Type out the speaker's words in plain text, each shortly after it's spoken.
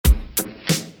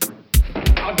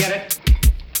I'll get it.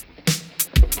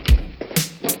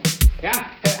 Yeah,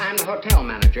 I'm the hotel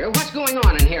manager. What's going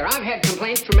on in here? I've had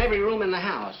complaints from every room in the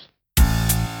house.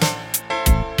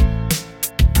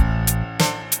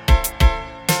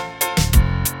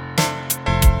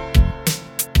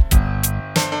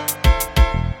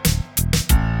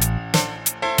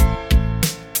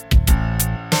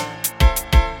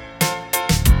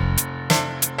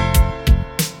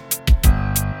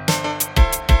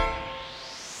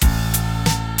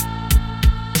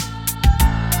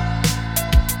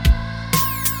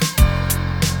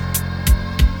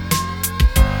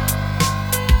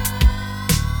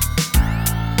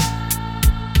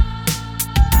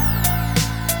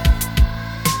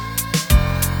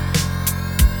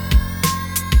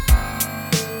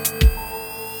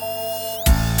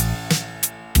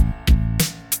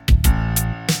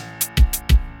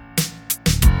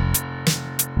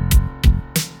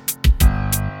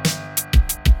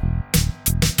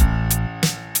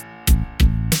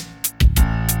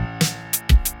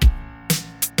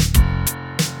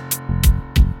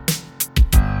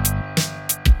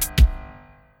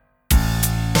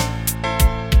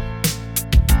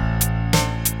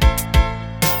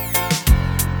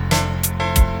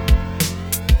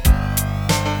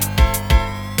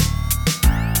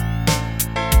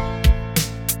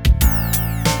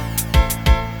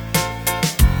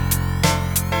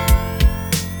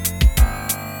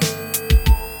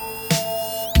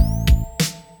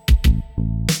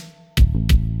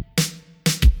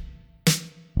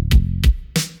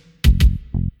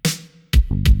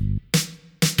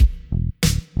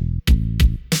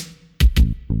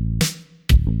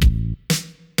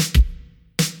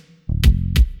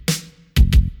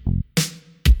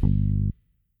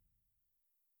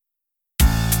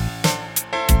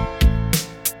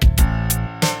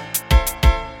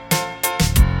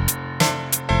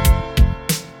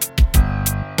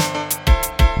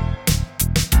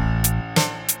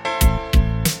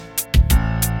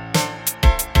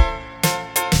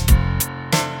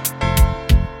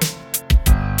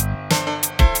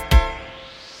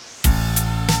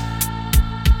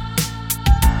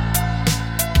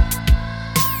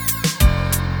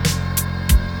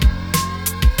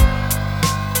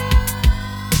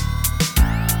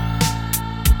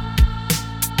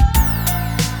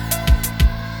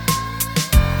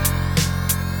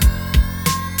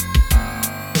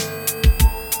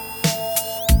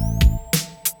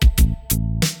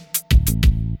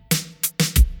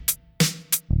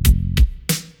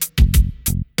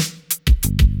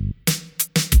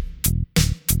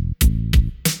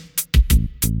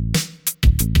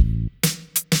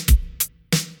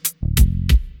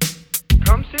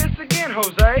 Come see us again,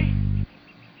 Jose.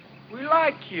 We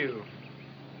like you.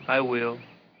 I will.